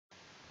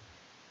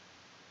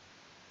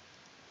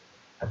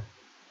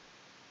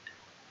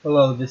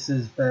Hello, this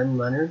is Ben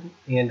Leonard,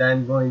 and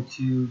I'm going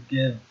to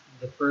give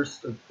the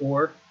first of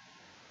four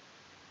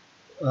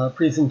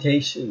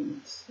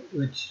presentations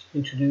which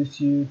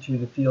introduce you to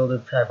the field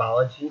of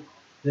tribology.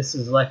 This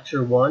is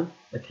Lecture 1,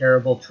 The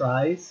Terrible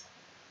Tries,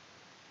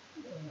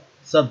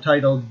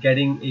 subtitled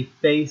Getting a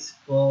Face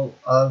Full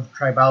of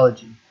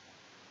Tribology.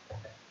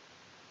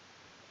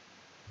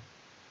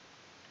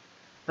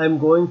 I'm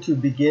going to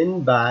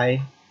begin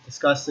by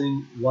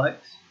discussing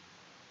what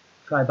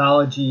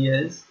tribology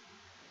is,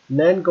 and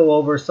then go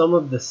over some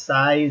of the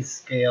size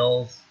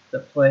scales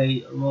that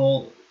play a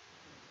role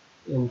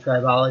in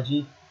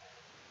tribology.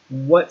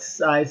 What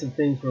size of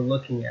things we're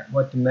looking at,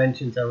 what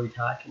dimensions are we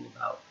talking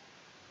about.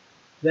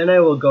 Then I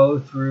will go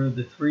through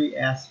the three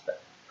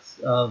aspects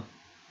of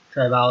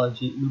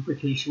tribology: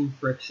 lubrication,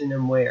 friction,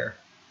 and wear.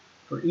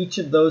 For each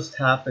of those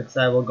topics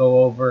I will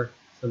go over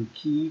some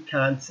key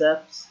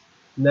concepts,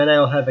 and then I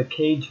will have a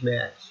cage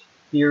match,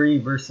 theory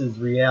versus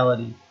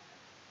reality.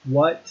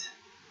 What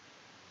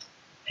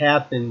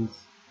happens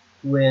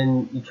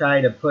when you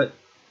try to put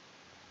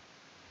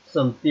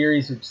some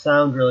theories which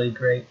sound really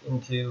great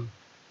into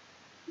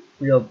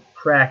real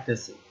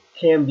practice? It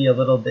can be a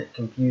little bit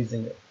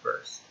confusing at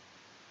first.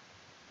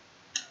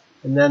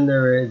 And then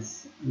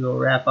we'll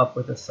wrap up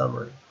with a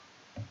summary.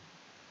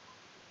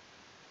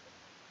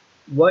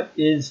 What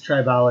is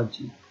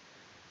tribology?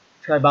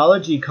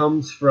 Tribology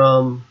comes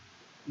from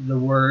the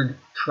word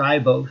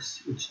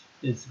tribos, which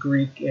is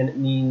Greek, and it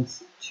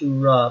means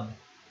to rub.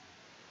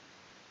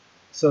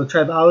 So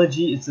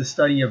tribology is the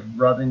study of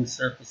rubbing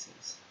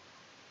surfaces.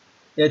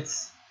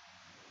 Looks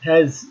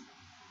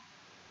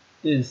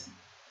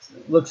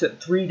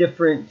at three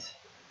different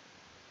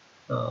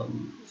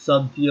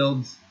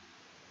subfields: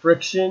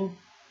 friction,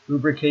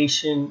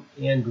 lubrication,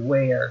 and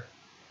wear.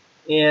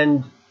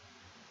 And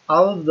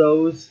all of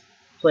those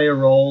play a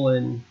role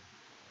in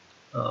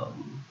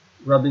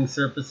rubbing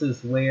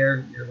surfaces.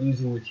 Wear, you're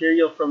losing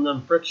material from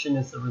them. Friction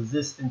is the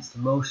resistance to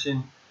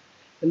motion.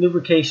 And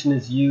lubrication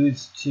is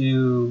used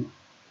to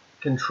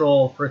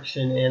control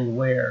friction and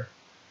wear.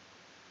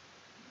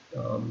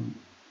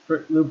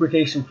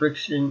 Lubrication,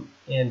 friction,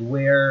 and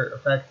wear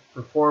affect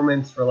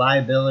performance,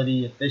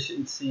 reliability,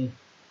 efficiency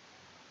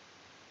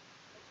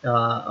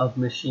of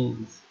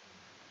machines.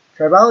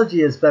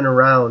 Tribology has been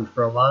around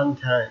for a long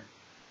time,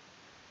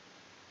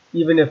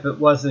 even if the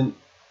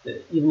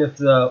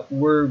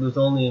word was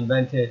only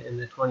invented in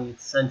the 20th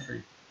century.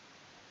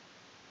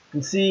 You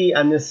can see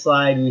on this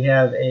slide we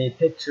have a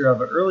picture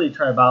of an early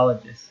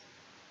tribologist.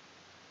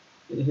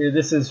 Here,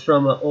 this is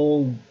from an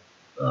old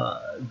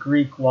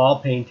Greek wall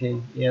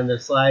painting, and they're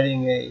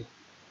sliding a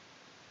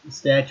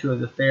statue of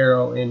the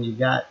pharaoh, and you've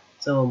got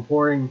someone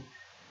pouring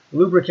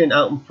lubricant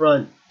out in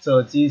front so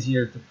it's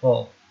easier to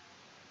pull.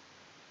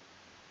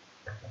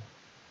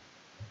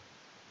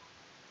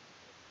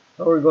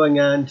 Now we're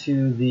going on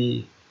to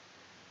the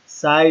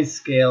size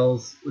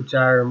scales, which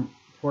are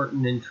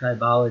important in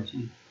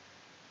tribology.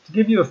 To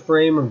give you a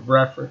frame of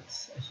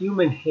reference, a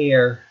human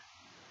hair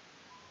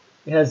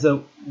has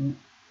a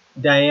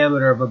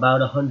diameter of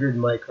about 100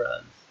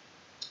 microns.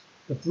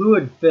 The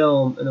fluid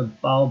film in a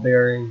ball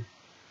bearing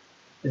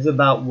is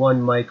about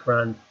 1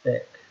 micron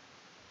thick.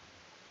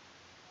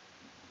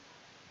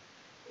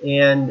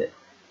 And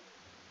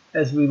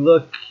as we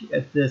look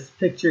at this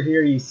picture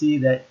here, you see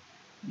that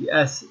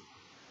yes,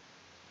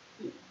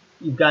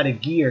 you've got a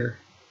gear,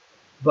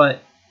 and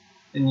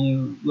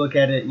you look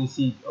at it and you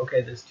see,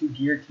 okay, there's two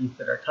gear teeth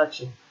that are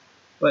touching.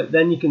 But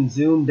then you can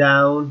zoom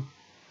down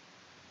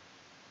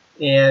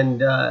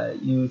and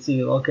you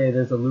see, okay,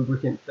 there's a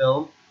lubricant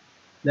film.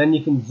 Then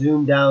you can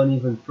zoom down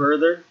even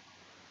further,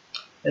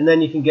 and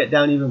then you can get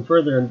down even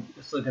further and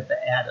just look at the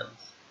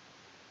atoms.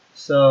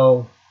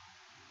 So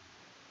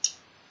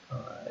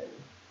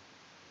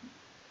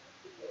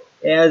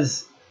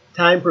as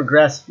time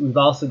progressed, we've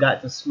also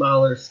got to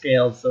smaller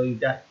scales. So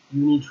you've got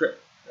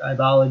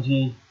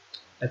tribology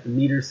at the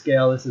meter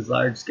scale. This is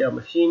large scale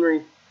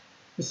machinery.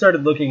 We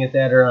started looking at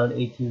that around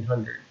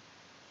 1800.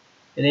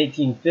 In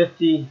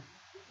 1850,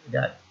 we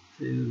got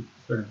to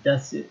sort of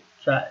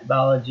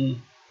tribology,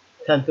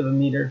 1/10 of a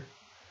meter.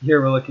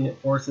 Here we're looking at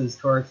forces,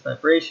 torques,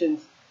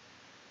 vibrations.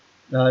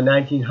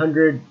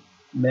 1900,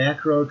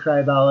 macro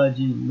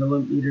tribology,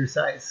 millimeter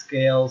size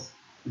scales.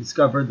 We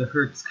discovered the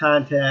Hertz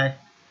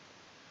contact,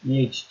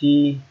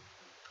 EHD.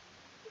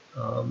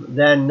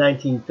 Then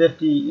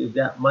 1950, you've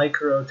got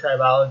micro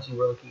tribology.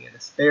 We're looking at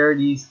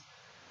asperities.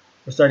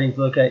 We're starting to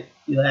look at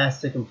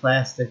elastic and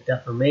plastic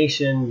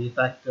deformation, the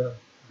effect of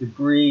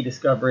debris,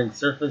 discovering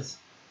surface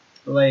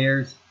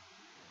layers.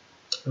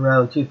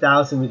 Around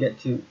 2000, we get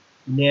to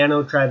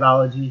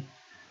nanotribology.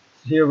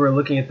 So here we're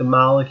looking at the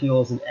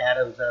molecules and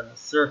atoms on the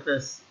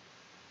surface,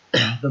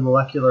 the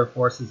molecular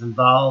forces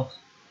involved,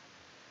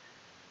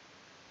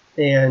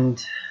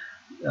 and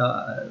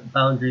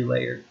boundary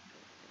layer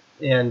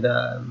and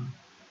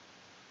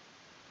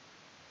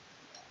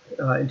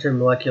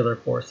intermolecular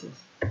forces.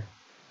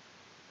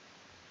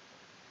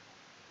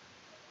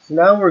 So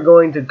now we're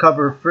going to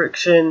cover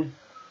friction,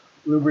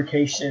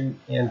 lubrication,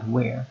 and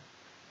wear.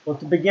 Well,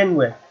 to begin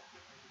with,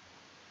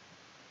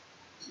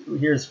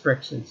 here's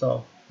friction.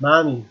 So,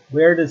 mommy,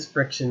 where does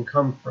friction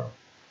come from?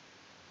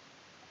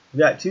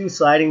 We've got two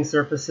sliding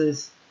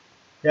surfaces.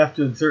 You have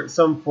to exert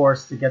some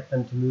force to get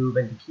them to move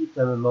and to keep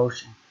them in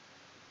motion.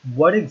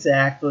 What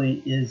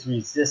exactly is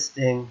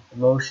resisting the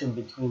motion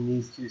between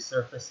these two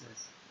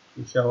surfaces?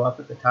 We show up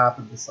at the top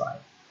of the slide.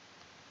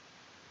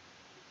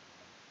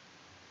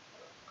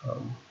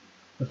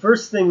 The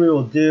first thing we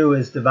will do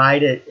is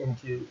divide it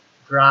into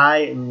dry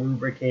and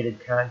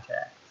lubricated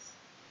contacts.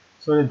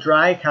 So in a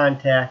dry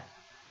contact,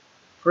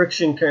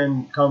 friction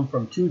can come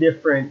from two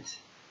different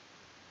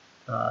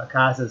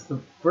causes. The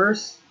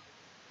first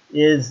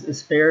is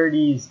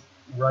asperities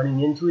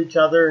running into each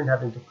other and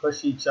having to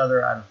push each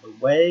other out of the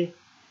way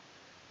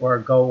or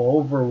go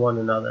over one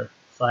another,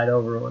 slide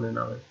over one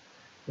another.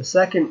 The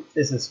second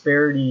is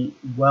asperity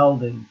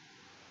welding.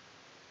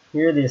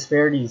 Here the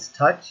asperities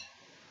touch,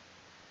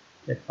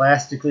 they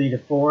plastically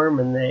deform,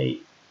 and the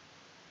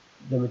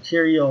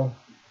material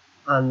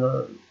on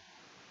the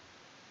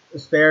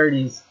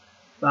asperities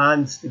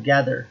bonds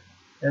together.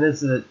 And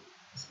as the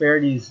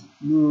asperities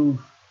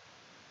move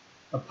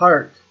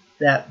apart,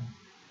 that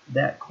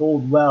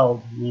cold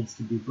weld needs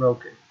to be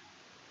broken,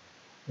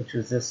 which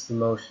resists the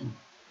motion.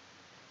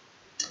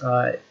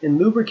 In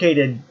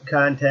lubricated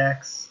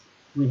contacts,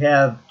 we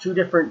have two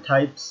different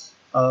types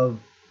of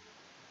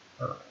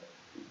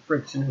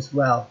friction as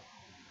well.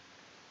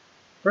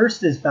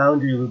 First is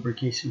boundary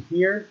lubrication.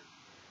 Here,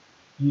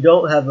 you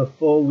don't have a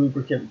full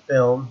lubricant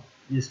film.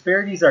 The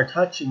asperities are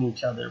touching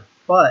each other,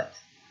 but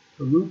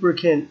the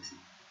lubricant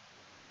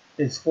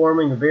is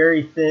forming a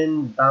very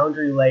thin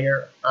boundary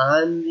layer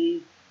on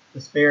the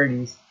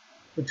asperities,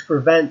 which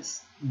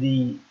prevents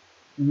the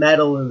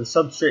metal or the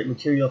substrate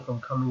material from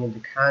coming into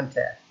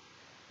contact.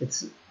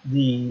 It's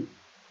the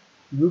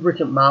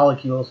lubricant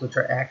molecules which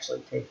are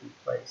actually taking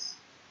place.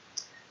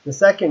 The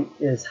second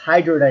is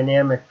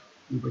hydrodynamic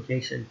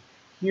lubrication.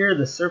 Here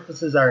the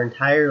surfaces are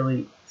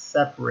entirely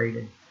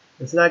separated.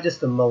 It's not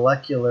just a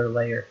molecular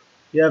layer.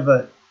 You have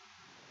a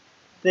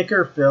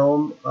thicker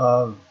film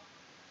of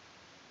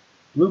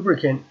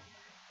lubricant,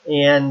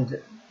 and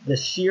the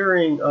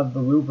shearing of the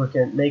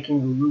lubricant,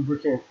 making the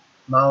lubricant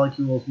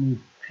molecules move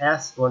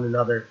past one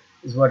another,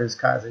 is what is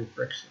causing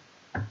friction.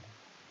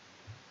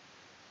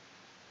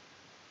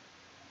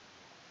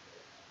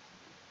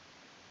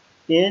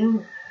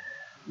 In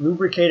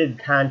lubricated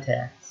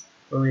contacts,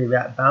 where we've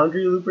got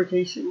boundary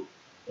lubrication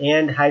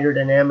and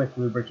hydrodynamic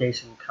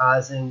lubrication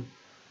causing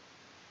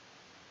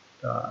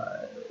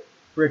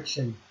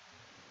friction,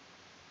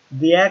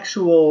 the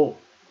actual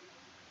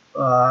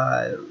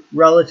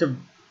relative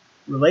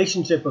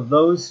relationship of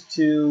those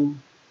two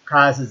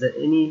causes at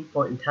any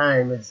point in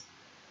time is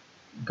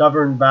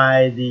governed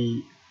by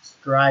the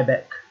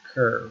Tribology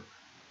curve.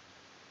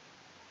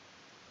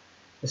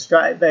 The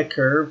Tribology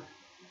curve,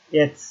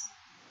 it's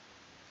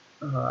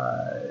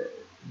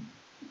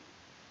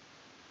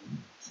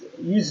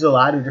used a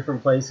lot of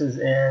different places,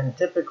 and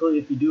typically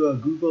if you do a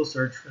Google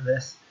search for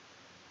this,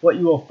 what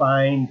you will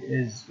find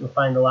is you'll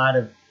find a lot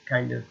of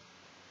kind of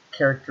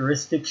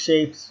characteristic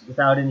shapes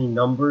without any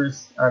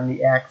numbers on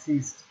the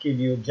axes to give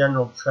you a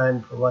general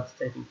trend for what's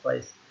taking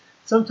place.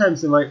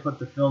 Sometimes they might put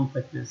the film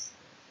thickness.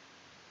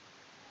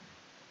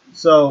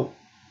 So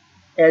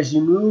as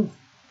you move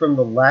from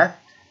the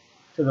left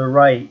to the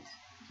right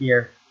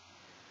here,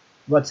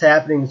 what's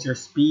happening is your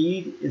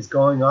speed is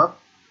going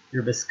up,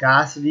 your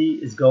viscosity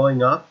is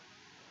going up,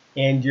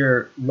 and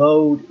your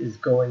load is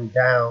going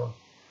down.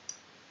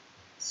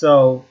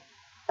 So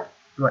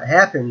what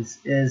happens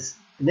is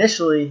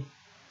initially,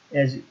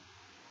 as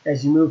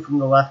you move from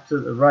the left to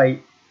the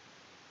right,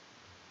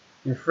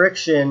 your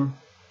friction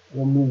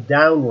will move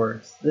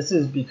downwards. This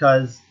is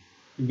because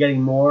you're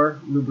getting more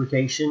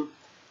lubrication,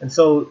 and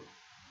so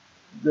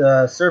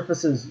the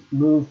surfaces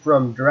move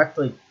from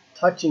directly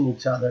touching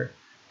each other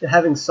to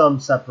having some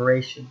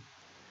separation.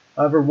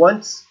 However,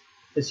 once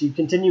as you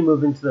continue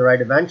moving to the right,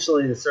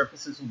 eventually the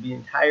surfaces will be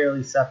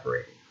entirely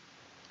separated.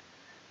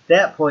 At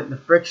that point, the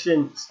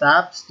friction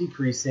stops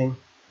decreasing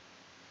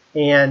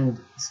and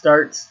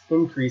starts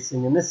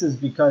increasing, and this is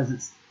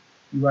because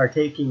you are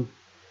taking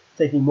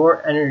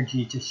more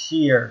energy to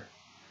shear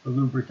the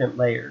lubricant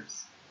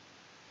layers,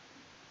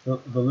 the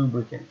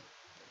lubricant,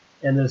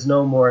 and there's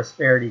no more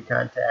asperity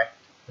contact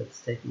that's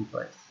taking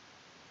place.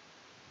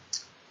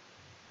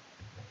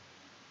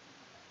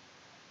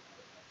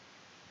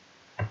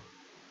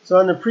 So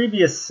on the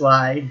previous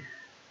slide,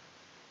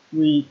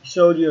 we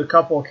showed you a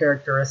couple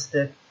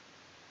characteristic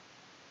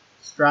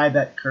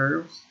Tribology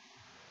curves.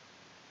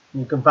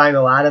 You can find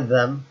a lot of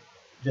them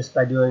just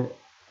by doing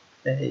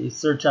a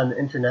search on the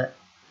internet.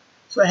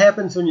 So what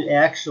happens when you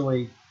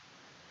actually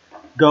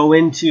go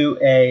into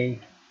a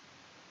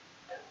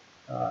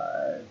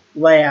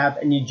lab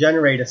and you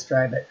generate a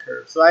Tribology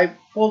curve? So I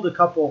pulled a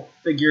couple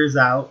figures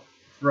out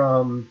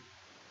from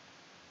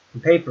the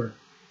paper,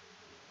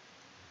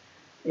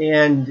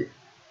 and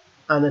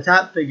on the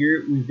top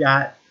figure we've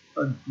got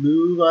a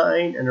blue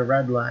line and a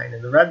red line,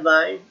 and the red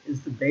line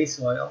is the base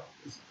oil,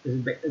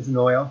 is an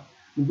oil.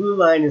 The blue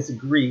line is a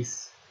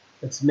grease,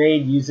 that's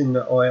made using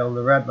the oil in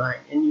the red line.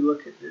 And you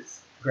look at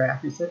this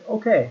graph, you say,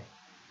 okay,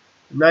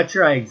 I'm not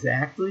sure I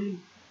exactly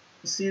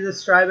see the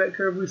Strybek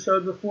curve we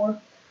showed before,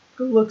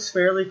 but it looks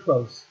fairly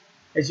close.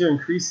 As you're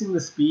increasing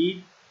the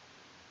speed,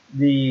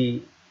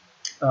 the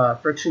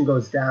friction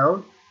goes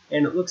down,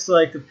 and it looks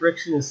like the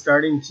friction is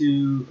starting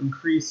to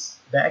increase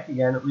back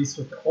again, at least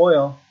with the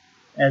oil,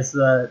 as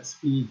the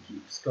speed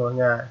keeps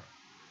going on.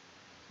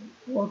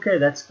 Okay,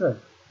 that's good.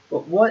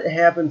 But what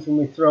happens when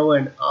we throw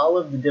in all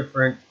of the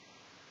different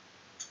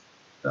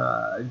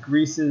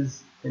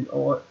greases and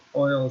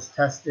oils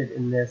tested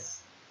in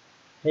this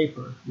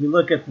paper? We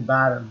look at the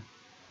bottom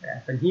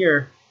graph, and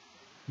here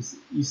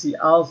you see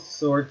all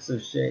sorts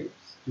of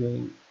shapes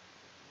doing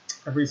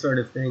every sort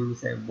of thing. You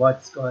say,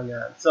 what's going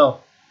on?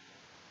 So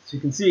you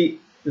can see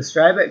the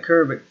Strybek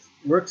curve, it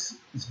works,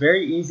 it's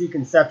very easy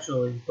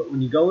conceptually, but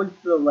when you go into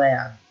the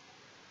lab,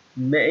 it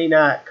may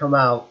not come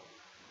out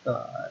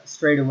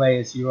straight away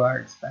as you are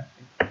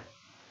expecting.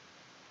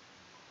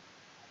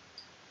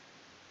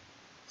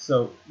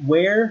 So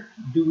where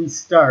do we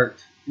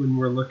start when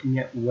we're looking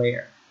at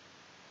wear?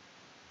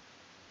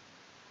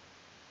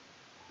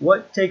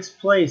 What takes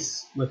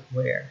place with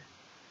wear?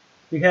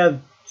 We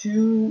have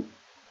two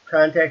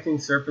contacting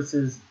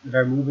surfaces that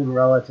are moving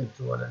relative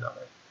to one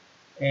another.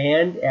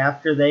 And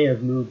after they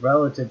have moved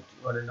relative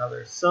to one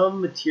another,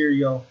 some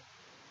material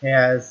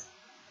has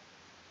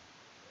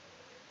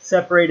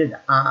separated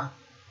off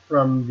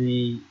from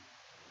the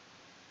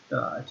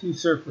two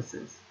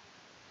surfaces.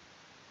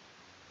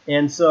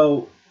 And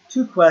so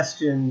two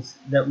questions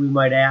that we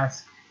might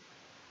ask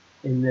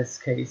in this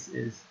case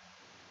is,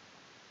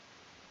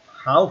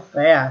 how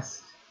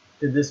fast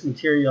did this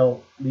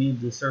material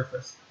leave the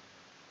surface?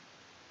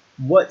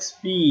 What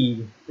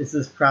speed is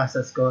this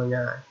process going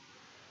on?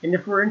 And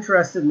if we're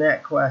interested in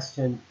that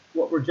question,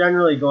 what we're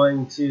generally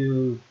going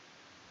to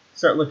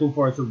start looking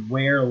for is a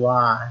wear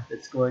law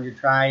that's going to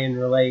try and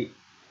relate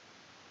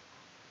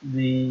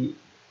the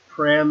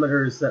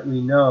parameters that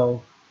we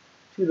know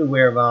to the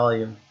wear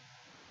volume.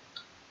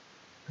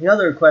 The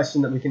other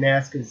question that we can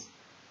ask is,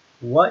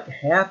 what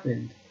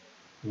happened?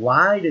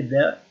 Why did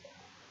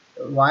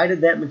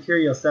that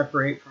material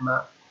separate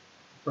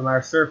from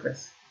our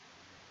surface?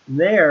 And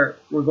there,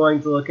 we're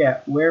going to look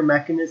at wear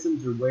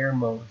mechanisms or wear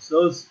modes.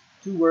 Those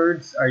two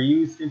words are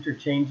used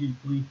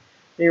interchangeably.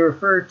 They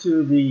refer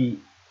to the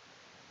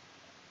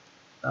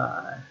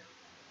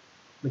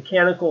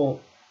mechanical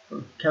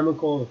or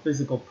chemical or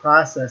physical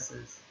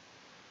processes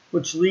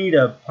which lead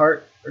a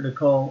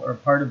particle or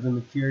part of the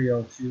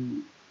material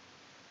to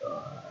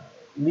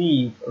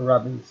leave a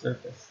rubbing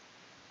surface.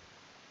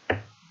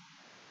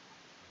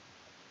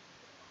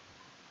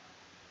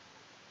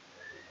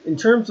 In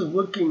terms of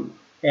looking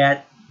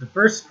at the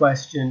first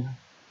question,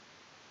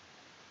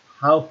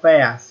 how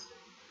fast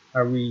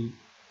are we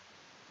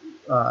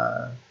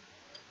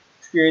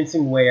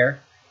experiencing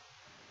wear,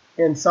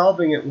 and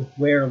solving it with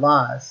wear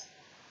laws,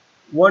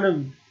 one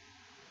of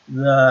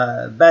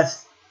the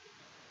best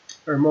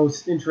or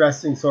most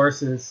interesting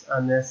sources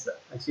on this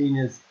I've seen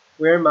is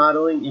Wear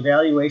Modeling,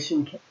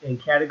 Evaluation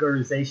and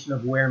Categorization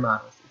of Wear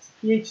Models. It's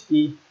a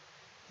PhD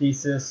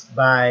thesis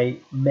by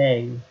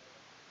Meng,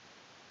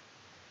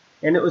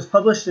 and it was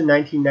published in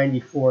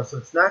 1994, so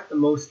it's not the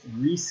most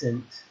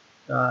recent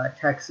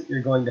text that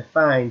you're going to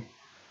find.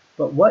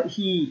 But what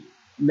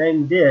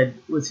Meng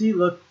did was he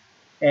looked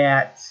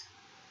at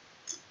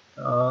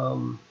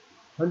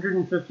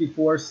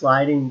 154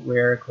 sliding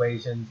wear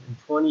equations and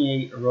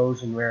 28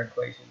 erosion wear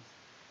equations.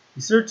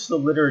 He searched the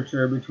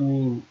literature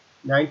between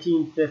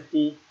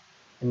 1950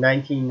 and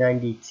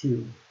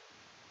 1992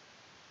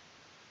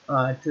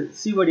 to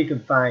see what he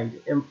could find.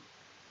 And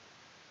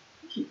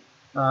he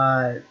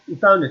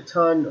found a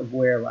ton of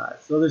wear laws.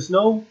 So he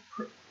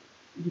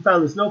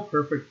found there's no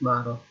perfect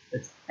model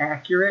that's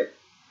accurate,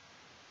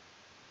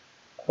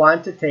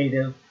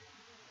 quantitative,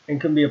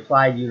 and can be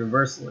applied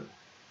universally.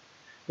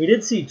 He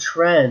did see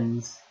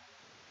trends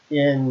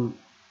in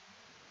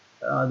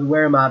the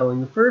wear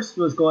modeling. The first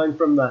was going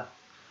from the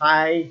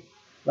high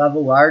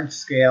level, large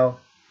scale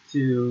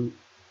to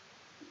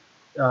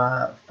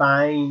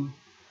fine,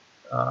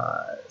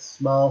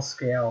 small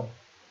scale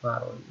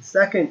modeling. The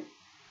second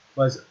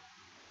was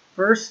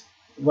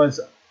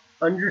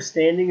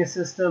understanding a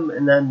system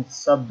and then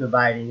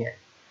subdividing it.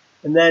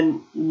 And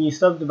then when you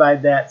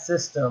subdivide that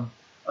system,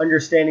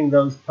 understanding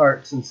those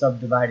parts and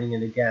subdividing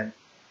it again.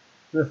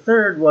 The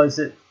third was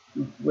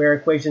wear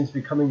equations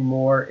becoming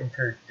more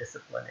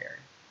interdisciplinary.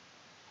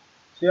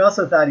 So he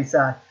also thought he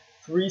saw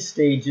three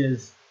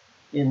stages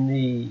in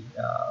the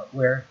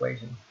wear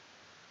equations.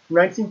 From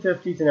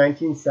 1950 to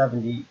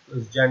 1970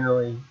 was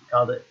generally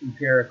called it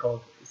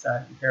empirical. He saw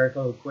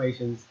empirical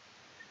equations.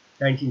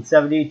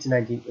 1970 to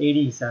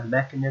 1980 he saw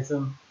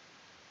mechanism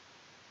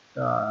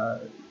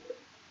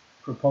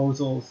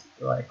proposals,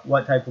 like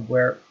what type of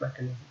wear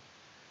mechanism.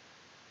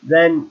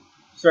 Then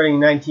starting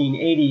in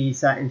 1980 he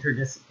saw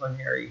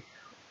interdisciplinary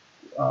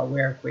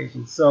wear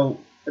equations. So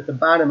at the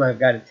bottom I've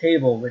got a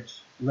table which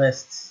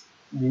lists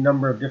the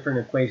number of different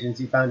equations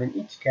he found in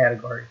each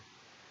category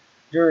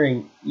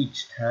during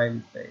each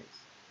time phase.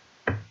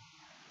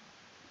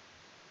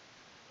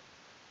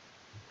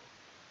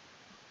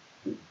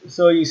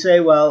 So you say,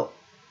 well,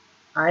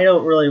 I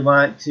don't really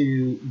want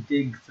to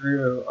dig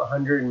through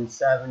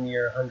 170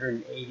 or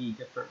 180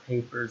 different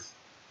papers.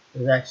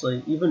 There's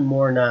actually even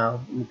more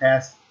now. In the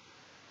past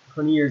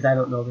 20 years, I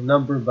don't know the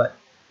number, but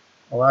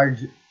a large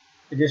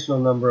additional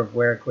number of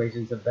Ware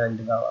equations have been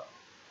developed.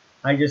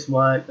 I just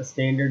want a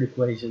standard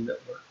equation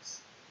that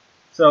works.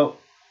 So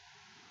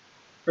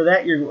for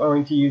that, you're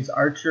going to use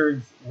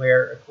Archer's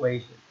Ware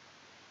equation.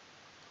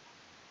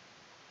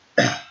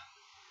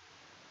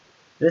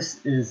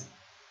 This is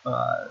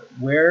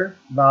Ware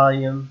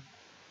volume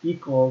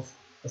equals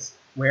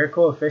Ware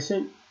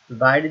coefficient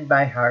divided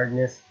by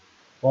hardness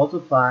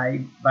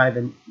multiplied by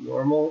the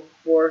normal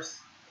force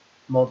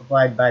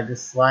multiplied by the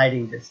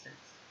sliding distance.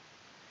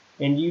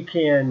 And you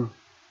can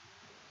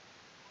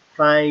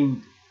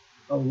find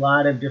a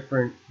lot of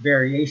different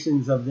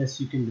variations of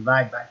this. You can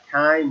divide by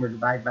time or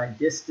divide by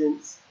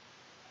distance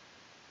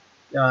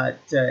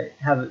to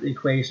have the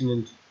equation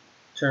in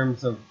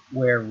terms of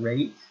Ware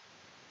rate.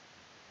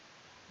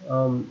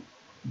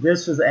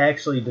 This was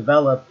actually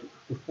developed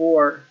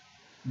before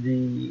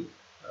the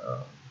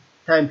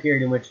time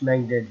period in which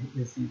Meng did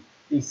his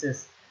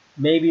thesis.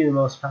 Maybe the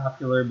most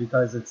popular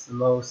because it's the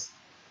most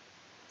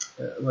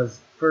was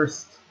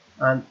first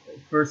to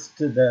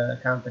the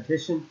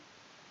competition.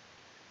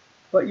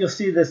 But you'll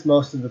see this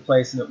most of the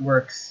place, and it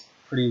works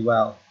pretty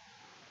well.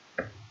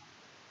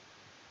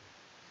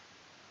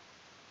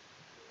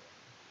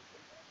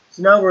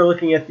 So now we're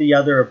looking at the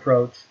other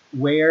approach,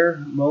 Ware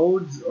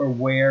modes or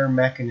Ware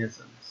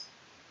mechanisms.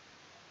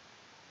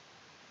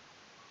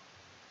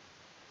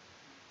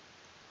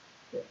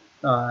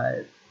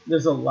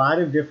 There's a lot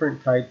of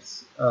different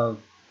types of,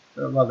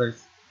 well,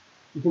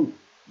 you can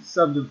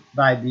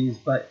subdivide these,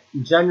 but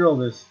in general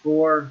there's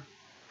 4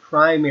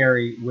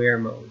 primary Ware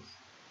modes.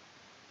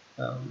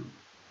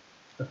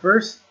 The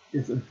first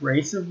is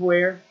abrasive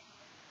Ware,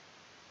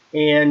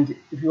 and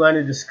if you want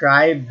to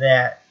describe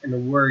that in a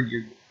word,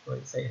 you're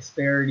going to say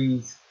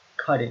asperities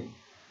cutting.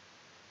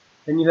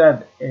 Then you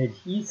have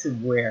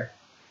adhesive Ware.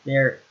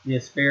 The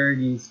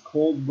asperities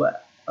cold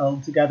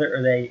weld together,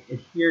 or they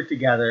adhere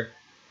together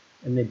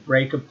and they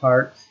break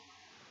apart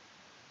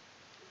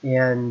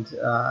and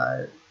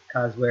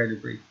cause wear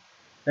debris.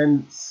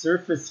 Then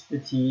surface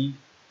fatigue.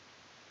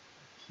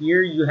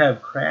 Here you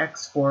have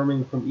cracks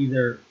forming from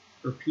either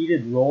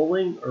repeated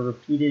rolling or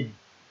repeated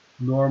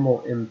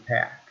normal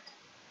impact.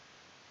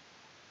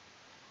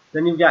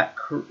 Then you've got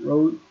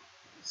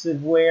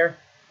corrosive wear,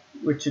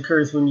 which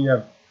occurs when you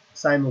have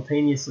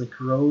simultaneously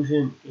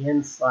corrosion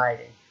and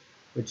sliding,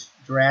 which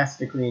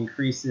drastically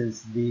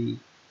increases the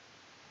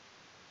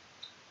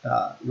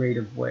rate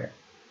of wear.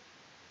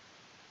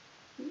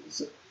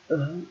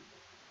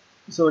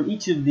 So in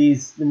each of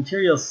these, the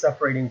material is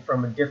separating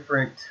from a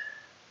different,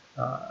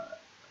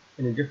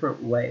 in a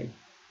different way.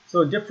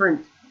 So a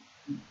different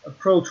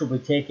approach will be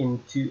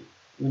taken to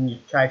when you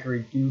try to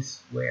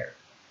reduce wear.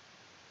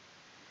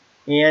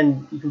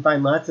 And you can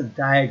find lots of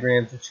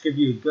diagrams which give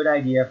you a good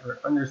idea for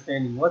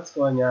understanding what's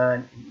going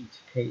on in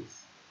each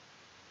case.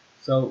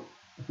 So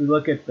if we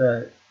look at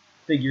the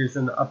figures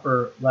in the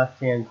upper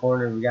left-hand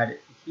corner, we got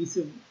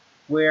adhesive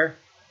wear.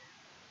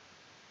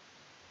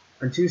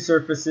 Our 2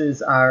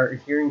 surfaces are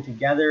adhering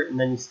together, and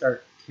then you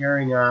start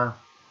tearing off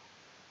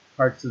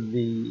parts of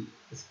the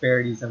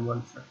asperities on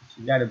one surface.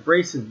 You've got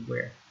abrasive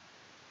wear.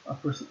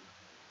 Upper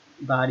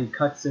body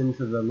cuts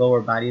into the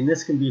lower body, and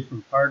this can be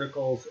from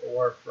particles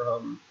or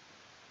from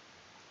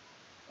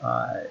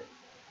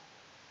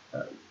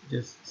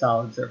just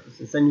solid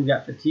surfaces. Then you've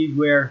got fatigue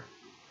wear.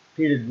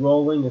 Repeated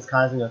rolling is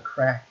causing a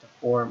crack to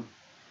form.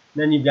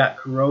 And then you've got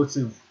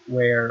corrosive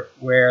wear,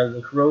 where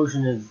the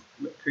corrosion is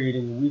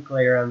creating a weak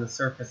layer on the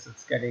surface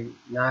that's getting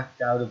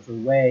knocked out of the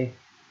way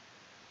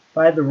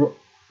by the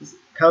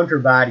counter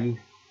body,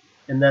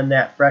 and then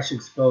that fresh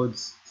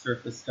exposed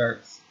surface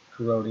starts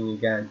corroding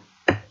again.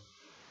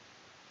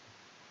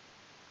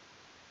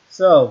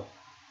 So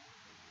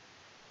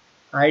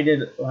I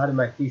did a lot of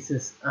my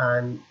thesis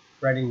on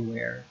threading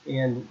wear,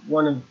 and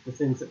one of the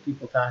things that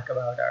people talk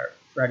about are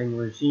threading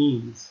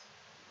regimes.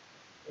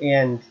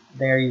 And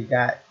there you've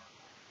got,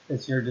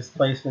 as your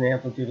displacement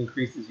amplitude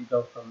increases, you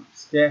go from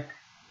stick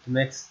to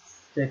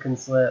mixed stick and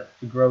slip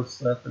to gross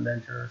slip, and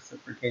then to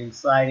reciprocating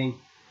sliding.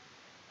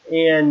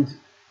 And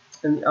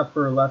in the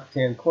upper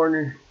left-hand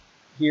corner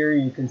here,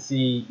 you can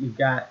see you've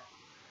got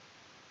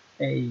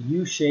a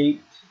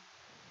U-shaped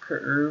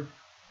curve,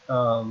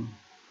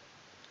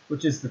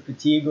 which is the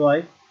fatigue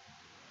life.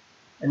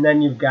 And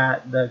then you've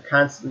got the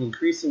constantly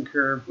increasing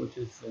curve, which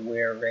is the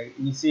wear rate.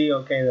 And you see,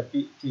 okay, the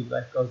fatigue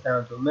life goes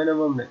down to a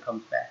minimum, and it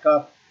comes back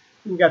up.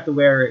 You've got the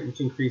wear rate,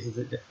 which increases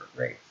at different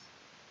rates.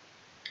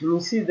 And you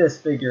see this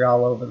figure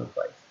all over the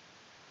place.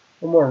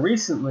 Well, more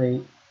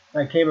recently,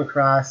 I came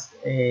across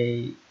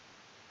a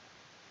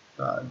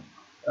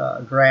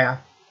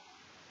graph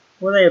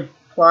where they have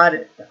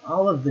plotted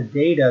all of the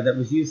data that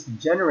was used to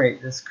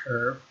generate this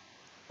curve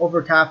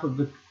over top of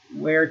the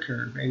wear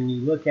curve. And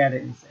you look at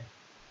it and say,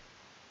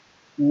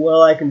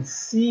 well, I can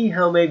see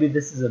how maybe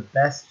this is a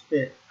best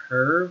fit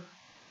curve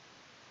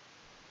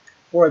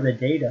for the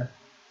data.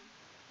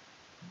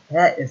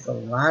 That is a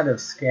lot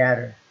of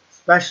scatter,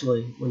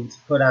 especially when it's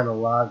put on a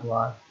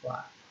log-log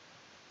plot.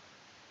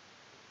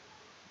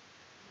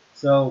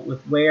 So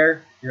with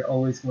wear, you're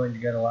always going to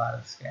get a lot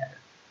of scatter.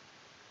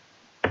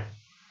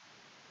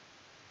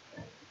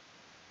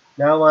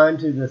 Now on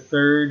to the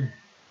third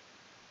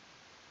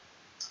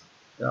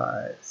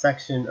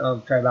section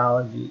of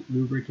tribology,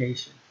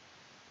 lubrication.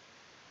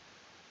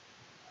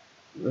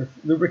 With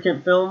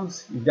lubricant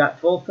films, you've got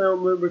full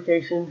film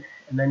lubrication,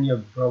 and then you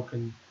have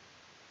broken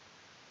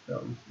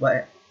films.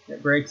 But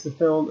it breaks the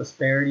film,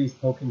 asperities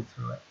poking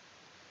through it.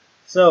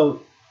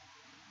 So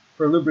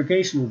for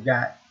lubrication,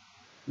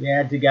 we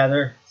add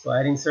together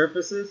sliding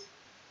surfaces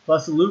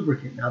plus a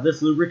lubricant. Now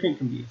this lubricant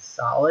can be a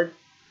solid,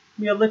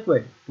 can be a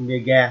liquid, can be a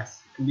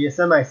gas, can be a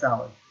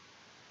semi-solid.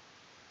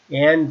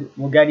 And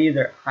we'll get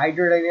either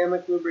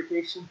hydrodynamic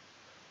lubrication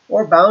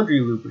or boundary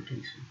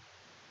lubrication.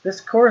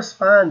 This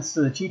corresponds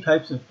to the two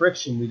types of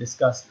friction we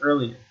discussed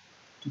earlier,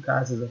 two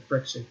causes of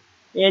friction.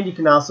 And you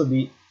can also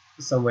be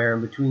somewhere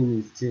in between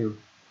these two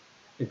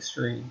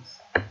extremes.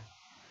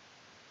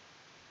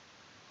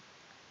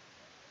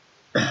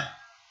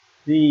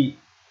 The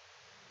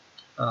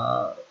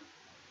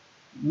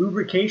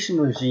lubrication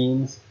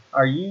regimes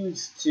are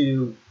used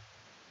to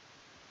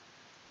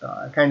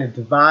kind of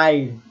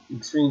divide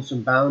extremes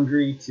from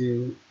boundary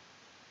to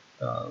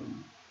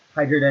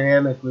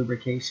hydrodynamic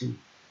lubrication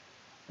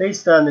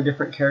based on the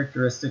different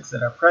characteristics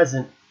that are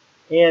present.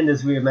 And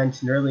as we have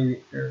mentioned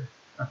earlier,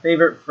 our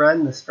favorite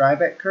friend, the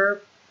Strybek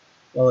curve,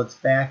 well, it's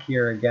back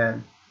here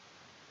again.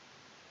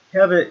 We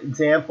have an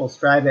example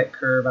Strybek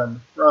curve on the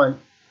front,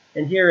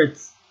 and here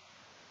it's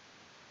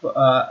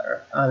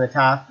on the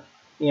top,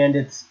 and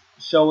it's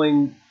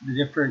showing the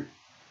different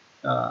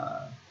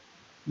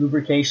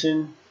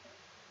lubrication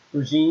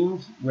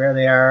regimes, where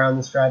they are on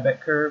the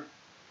Strybek curve,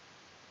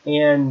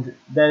 and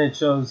then it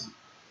shows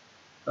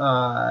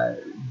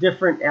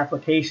different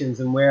applications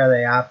and where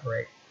they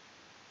operate.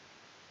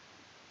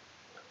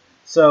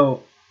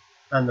 So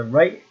on the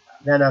right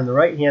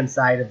hand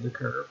side of the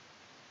curve,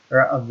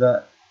 or of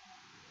the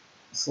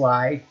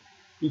slide,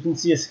 you can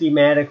see a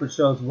schematic which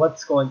shows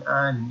what's going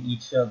on in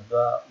each of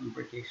the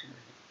lubrication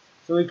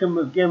regimes. So we can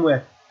begin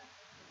with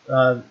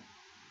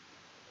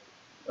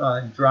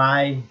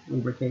dry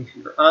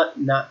lubrication, or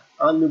not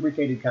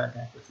unlubricated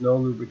contact with no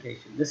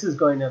lubrication. This is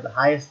going to have the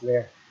highest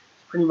there.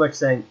 It's pretty much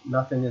saying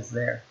nothing is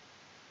there.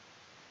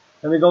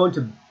 Then we go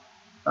into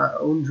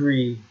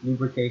boundary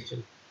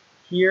lubrication.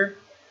 Here,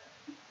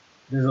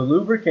 there's a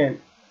lubricant,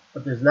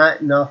 but there's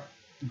not enough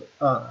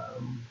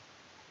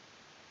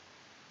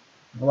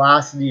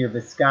velocity or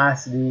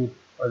viscosity,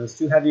 or there's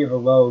too heavy of a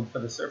load for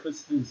the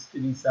surfaces to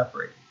be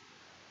separated.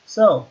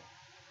 So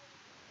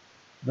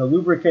the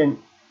lubricant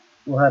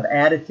will have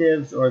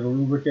additives, or the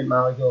lubricant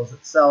molecules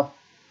itself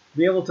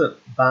be able to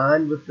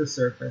bond with the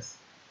surface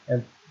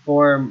and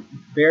form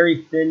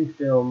very thin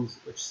films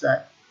which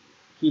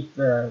keep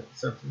the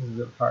surfaces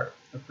apart,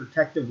 a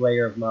protective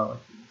layer of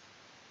molecules.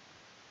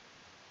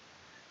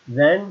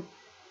 Then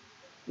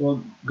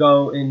we'll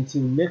go into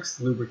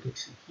mixed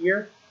lubrication.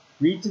 Here,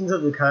 regions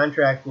of the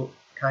contact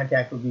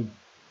will be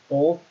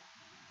both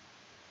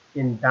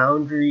in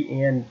boundary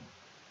and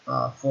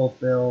full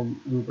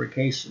film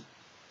lubrication.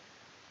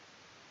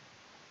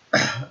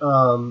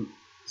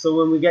 So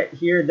when we get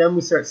here, then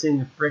we start seeing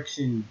the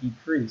friction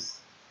decrease.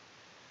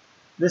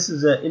 This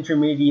is an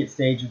intermediate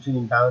stage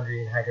between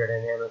boundary and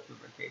hydrodynamic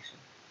lubrication.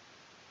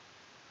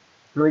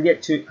 When we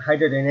get to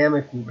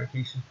hydrodynamic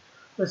lubrication,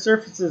 the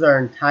surfaces are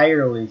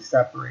entirely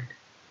separated.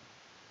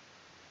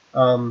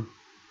 And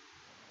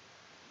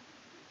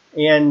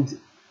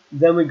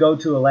then we go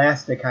to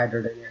elastic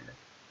hydrodynamic.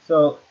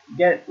 So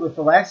again, with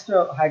elastic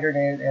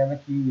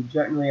hydrodynamic, you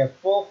generally have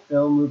full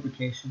film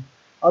lubrication,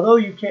 although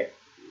you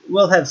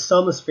will have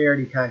some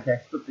asperity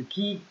contacts. But the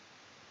key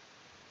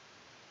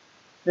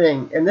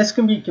thing, and this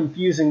can be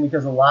confusing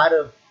because a lot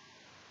of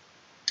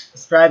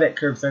Strybek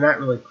curves are not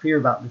really clear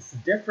about this. The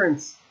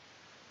difference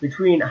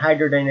between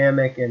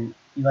hydrodynamic and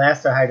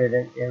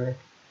elastohydrodynamic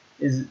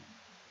is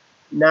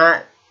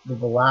not the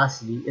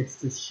velocity, it's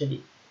the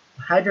shape.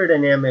 The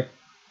hydrodynamic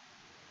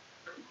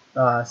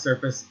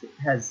surface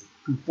has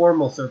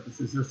conformal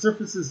surfaces, or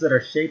surfaces that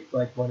are shaped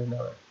like one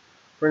another.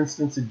 For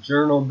instance, a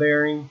journal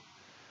bearing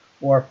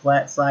or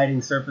flat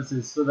sliding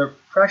surfaces, so the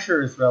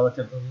pressure is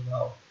relatively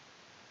low.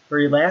 For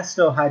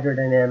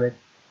elastohydrodynamic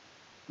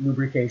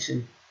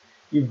lubrication,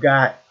 you've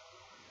got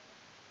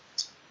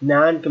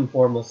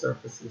non-conformal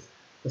surfaces.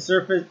 The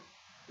surface,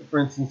 for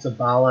instance, a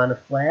ball on a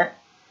flat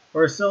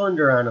or a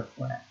cylinder on a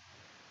flat.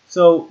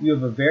 So you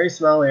have a very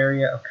small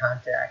area of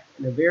contact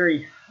and a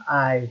very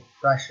high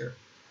pressure.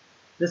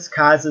 This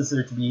causes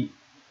there to be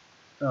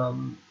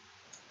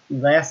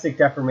elastic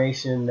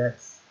deformation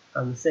that's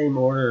on the same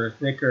order or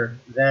thicker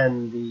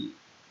than the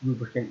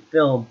lubricant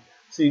film.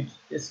 So you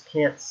just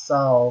can't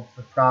solve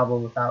the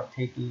problem without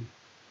taking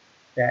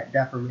that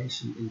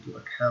deformation into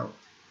account.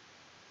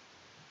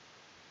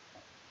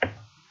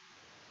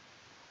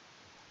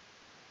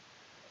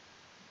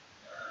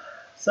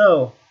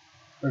 So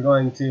we're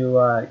going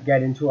to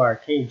get into our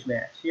cage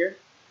match here.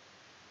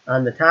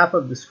 On the top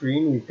of the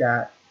screen, we've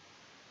got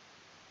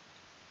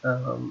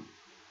some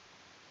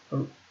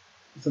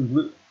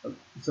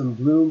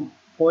blue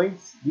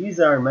points. These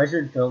are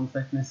measured film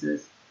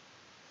thicknesses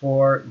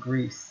for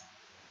grease.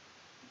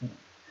 And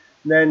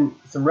then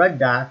some red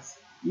dots.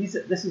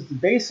 This is the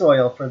base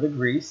oil for the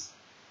grease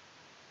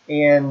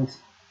and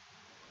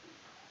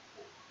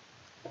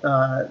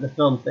the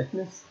film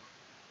thickness.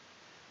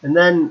 And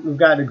then we've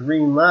got a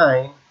green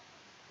line,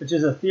 which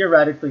is a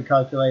theoretically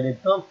calculated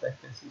film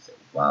thickness. You say,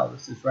 wow,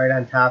 this is right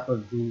on top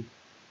of the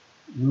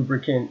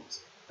lubricant,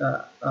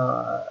 the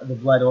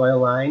blood oil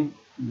line,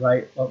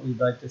 right, what we'd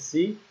like to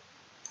see.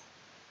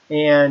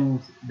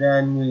 And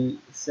then we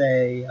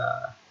say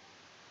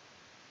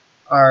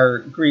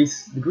the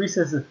grease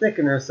is a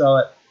thickener, so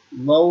at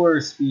lower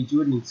speeds you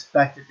wouldn't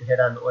expect it to hit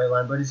on the oil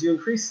line, but as you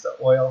increase the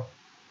oil,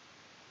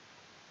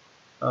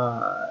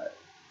 the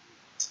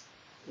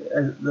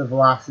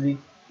velocity,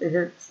 it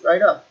hits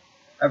right up.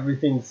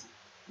 Everything's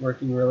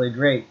working really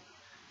great.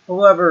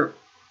 However,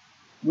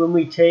 when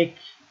we take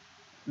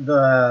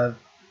the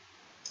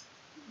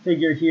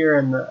figure here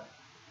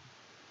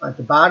at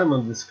the bottom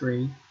of the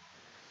screen,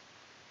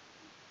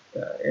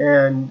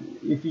 and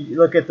if you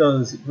look at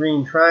those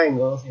green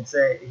triangles, you'd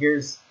say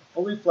here's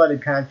fully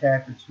flooded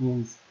contact, which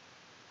means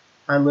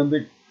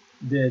unlimited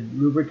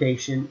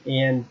lubrication,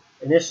 and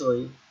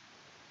initially,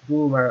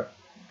 boom,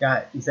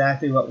 got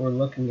exactly what we're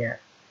looking at.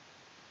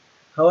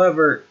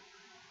 However,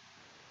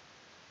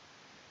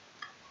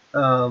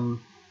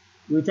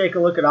 we take a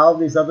look at all of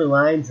these other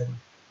lines, and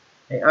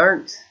they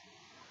aren't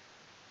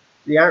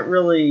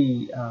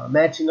really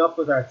matching up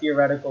with our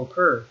theoretical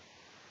curve.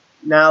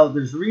 Now,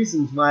 there's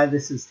reasons why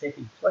this is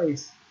taking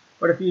place,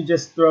 but if you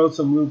just throw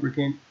some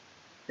lubricant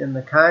in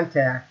the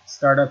contact,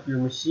 start up your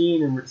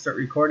machine, and start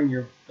recording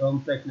your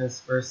film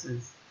thickness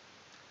versus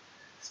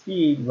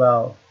speed,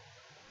 well,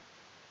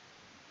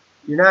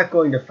 you're not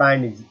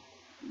finding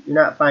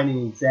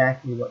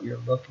exactly what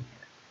you're looking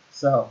at.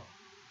 So,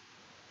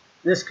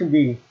 this can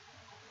be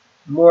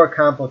more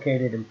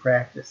complicated in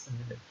practice than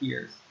it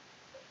appears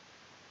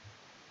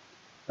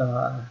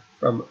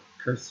from a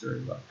cursory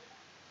look.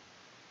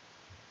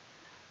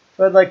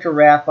 So I'd like to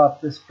wrap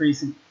up this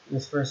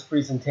first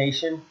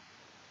presentation.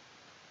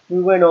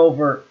 We went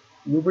over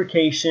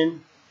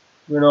lubrication,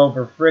 we went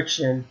over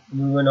friction, and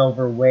we went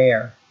over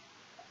wear.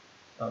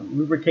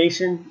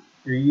 Lubrication,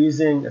 you're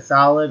using a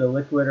solid, a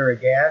liquid, or a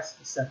gas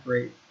to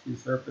separate two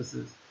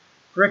surfaces.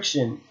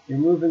 Friction, you're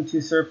moving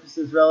two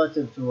surfaces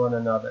relative to one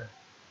another.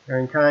 They're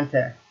in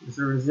contact. There's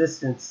a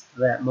resistance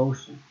to that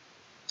motion.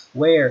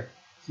 Wear,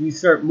 so you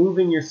start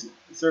moving your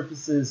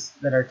surfaces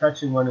that are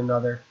touching one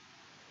another,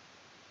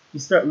 you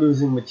start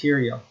losing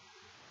material.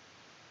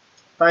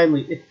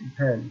 Finally, it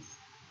depends.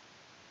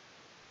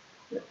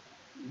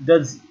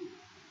 There's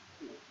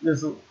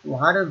a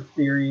lot of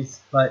theories,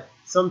 but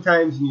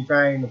sometimes when you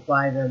try and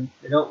apply them,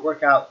 they don't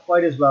work out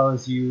quite as well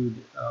as you'd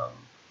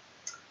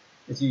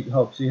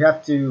hope. So you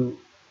have to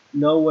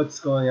know what's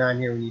going on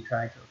here when you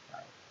try to apply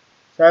it.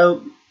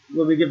 So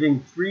we'll be giving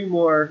 3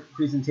 more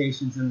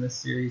presentations in this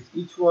series.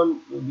 Each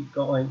one will be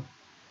going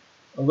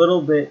a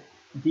little bit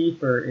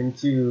deeper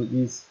into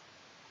these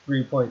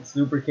 3 points: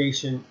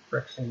 lubrication,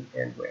 friction,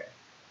 and wear.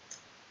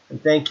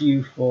 And thank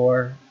you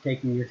for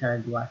taking your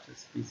time to watch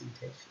this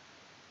presentation.